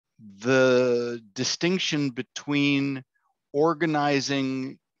the distinction between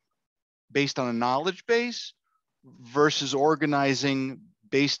organizing based on a knowledge base versus organizing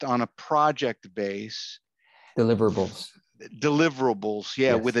based on a project base. Deliverables,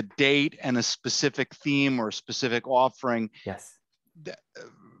 yeah, yes. with a date and a specific theme or a specific offering. Yes.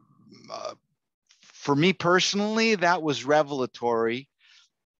 For me personally, that was revelatory.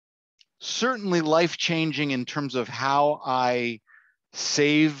 Certainly life-changing in terms of how I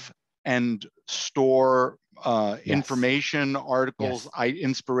save and store information, articles,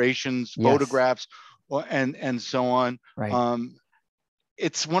 inspirations, photographs, and so on. Right.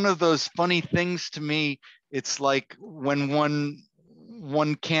 It's one of those funny things to me. It's like when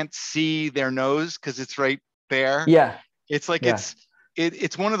one can't see their nose because it's right there. Yeah. It's like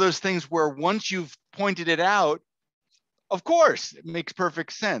it's one of those things where once you've pointed it out, of course, it makes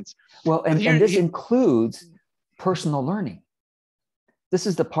perfect sense. Well, and this includes personal learning. This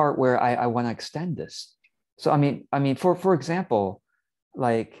is the part where I want to extend this. So, I mean, for example,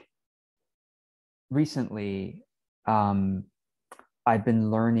 like recently, I've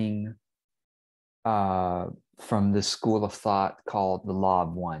been learning from this school of thought called the Law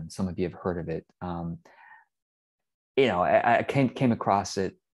of One. Some of you have heard of it. I came across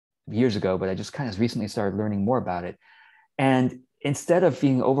it years ago, but I just kind of recently started learning more about it. And instead of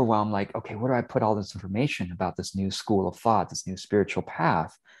being overwhelmed, like, okay, where do I put all this information about this new school of thought, this new spiritual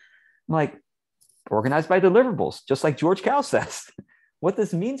path? I'm like, organized by deliverables, just like George Cal says. What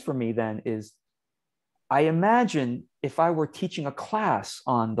this means for me then is, I imagine if I were teaching a class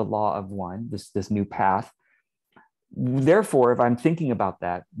on the Law of One, this new path, therefore, if I'm thinking about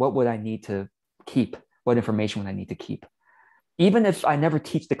that, what would I need to keep? What information would I need to keep? Even if I never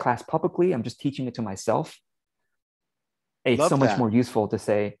teach the class publicly, I'm just teaching it to myself. It's so much more useful to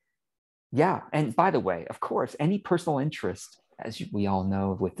say, yeah. And by the way, of course, any personal interest, as we all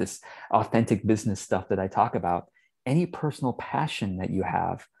know with this authentic business stuff that I talk about, any personal passion that you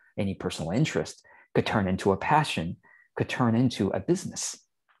have, any personal interest could turn into a passion, could turn into a business.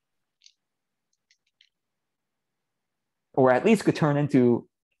 Or at least could turn into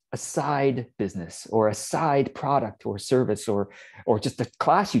a side business or a side product or service or just a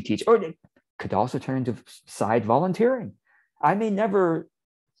class you teach, or it could also turn into side volunteering. I may never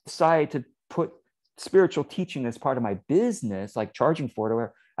decide to put spiritual teaching as part of my business, like charging for it,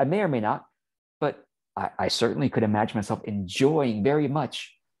 or I may or may not, but I certainly could imagine myself enjoying very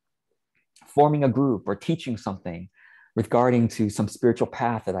much forming a group or teaching something regarding to some spiritual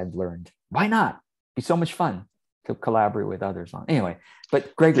path that I've learned. Why not? It'd be so much fun to collaborate with others on. Anyway,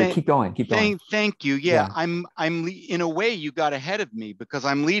 but Gregory, keep going. Thank you. Yeah, I'm in a way you got ahead of me, because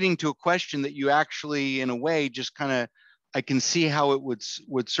I'm leading to a question that you actually, in a way, just kind of, I can see how it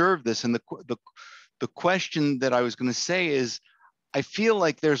would serve this. And the question that I was going to say is, I feel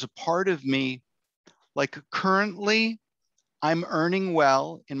like there's a part of me, like currently, I'm earning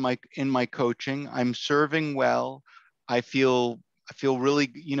well in my coaching. I'm serving well. I feel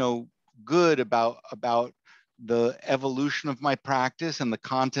really, good about the evolution of my practice and the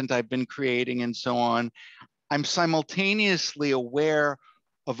content I've been creating and so on. I'm simultaneously aware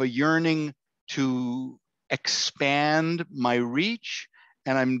of a yearning to expand my reach,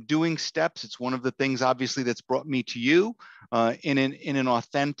 and I'm doing steps. It's one of the things, obviously, that's brought me to you in an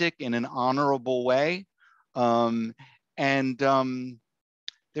authentic, in an honorable way. There's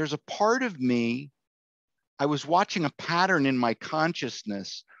a part of me, I was watching a pattern in my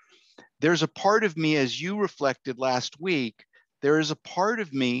consciousness. There's a part of me, as you reflected last week, there is a part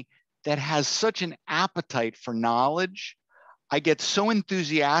of me that has such an appetite for knowledge. I get so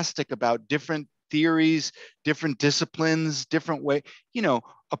enthusiastic about different theories, different disciplines, different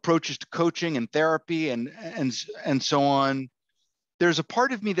approaches to coaching and therapy and so on. There's a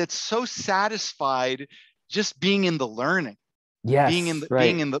part of me that's so satisfied just being in the learning. Yes, being in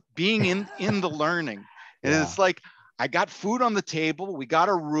the learning. And it's like, I got food on the table, we got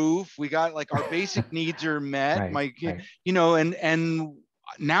a roof, we got like our basic needs are met, and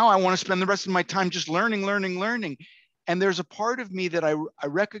now I want to spend the rest of my time just learning. And there's a part of me that I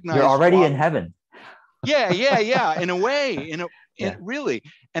recognize. You're already in heaven. Yeah. In a way, really.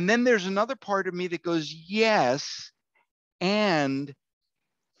 And then there's another part of me that goes, yes. And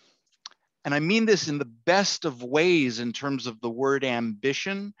I mean this in the best of ways in terms of the word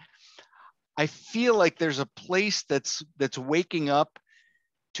ambition. I feel like there's a place that's waking up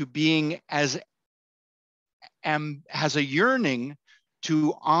to being has a yearning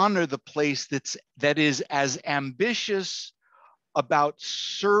to honor the place that is as ambitious about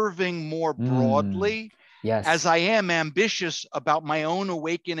serving more broadly as I am ambitious about my own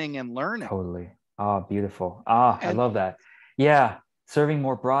awakening and learning. Totally. Oh, beautiful. I love that. Yeah. serving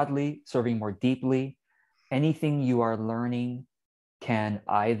more broadly, serving more deeply. Anything you are learning can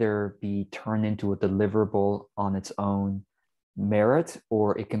either be turned into a deliverable on its own merit,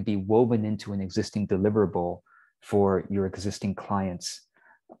 or it can be woven into an existing deliverable for your existing clients,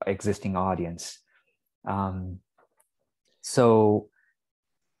 existing audience. So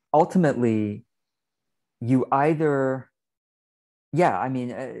ultimately, you either, you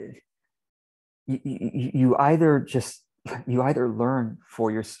either learn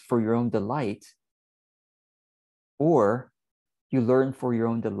for your own delight, or you learn for your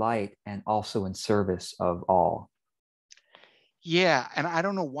own delight and also in service of all. Yeah, and I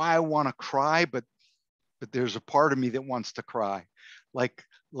don't know why I want to cry, but there's a part of me that wants to cry. Like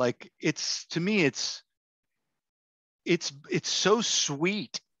it's, to me, it's so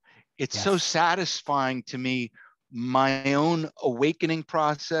sweet. It's so satisfying to me, my own awakening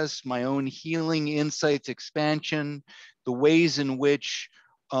process, my own healing, insights, expansion, the ways in which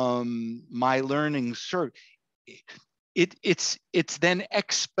my learning serve. It's then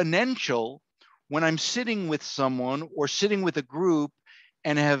exponential when I'm sitting with someone or sitting with a group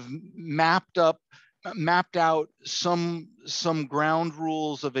and have mapped out some ground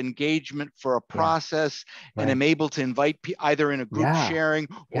rules of engagement for a process, and am able to invite either in a group sharing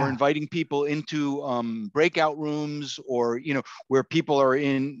or inviting people into breakout rooms, or where people are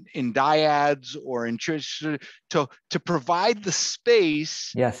in dyads or in church, to provide the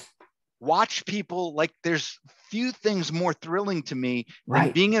space. Watch people, like, there's few things more thrilling to me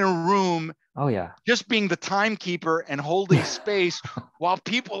than being in a room. Just being the timekeeper and holding space while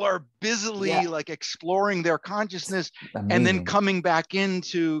people are busily like exploring their consciousness. Amazing. And then coming back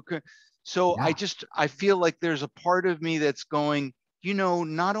into. So I feel like there's a part of me that's going,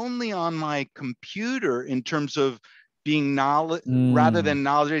 not only on my computer in terms of being knowledge rather than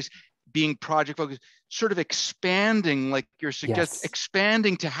knowledge, being project focused, sort of expanding, like you're suggesting,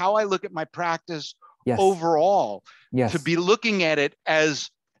 expanding to how I look at my practice overall, to be looking at it as,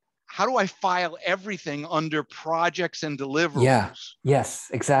 how do I file everything under projects and deliverables? Yes,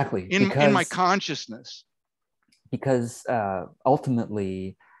 exactly. In my consciousness. Because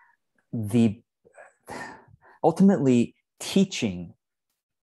ultimately teaching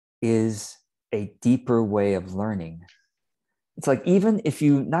is a deeper way of learning. It's like, even if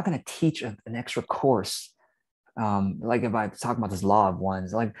you're not going to teach an extra course, like if I talk about this law of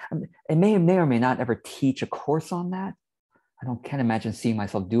ones, like it may or may not ever teach a course on that. Can't imagine seeing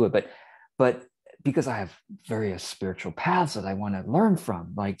myself do it, but because I have various spiritual paths that I want to learn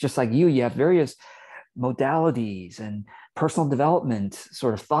from, like just like you have various modalities and personal development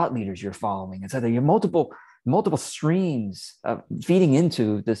sort of thought leaders you're following, etc. You have multiple streams of feeding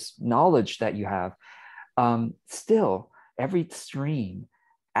into this knowledge that you have. Still, every stream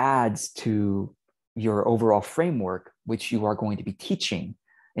adds to your overall framework, which you are going to be teaching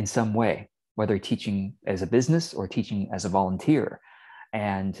in some way, whether teaching as a business or teaching as a volunteer.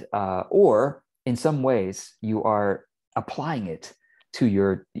 And or in some ways you are applying it to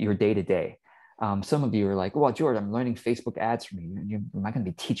your day-to-day. Some of you are like, well, George, I'm learning Facebook ads from you. Am I going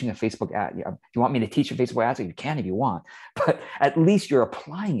to be teaching a Facebook ad? Do you want me to teach a Facebook ad? So you can if you want, but at least you're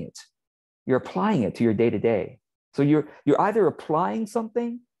applying it. You're applying it to your day-to-day. So you're either applying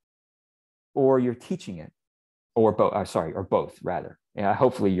something or you're teaching it, or both. Or both, rather. Yeah,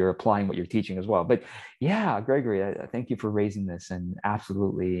 hopefully you're applying what you're teaching as well. But yeah, Gregory, thank you for raising this, and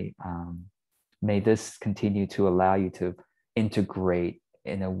absolutely, may this continue to allow you to integrate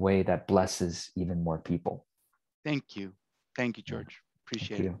in a way that blesses even more people. Thank you, George.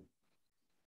 Appreciate it.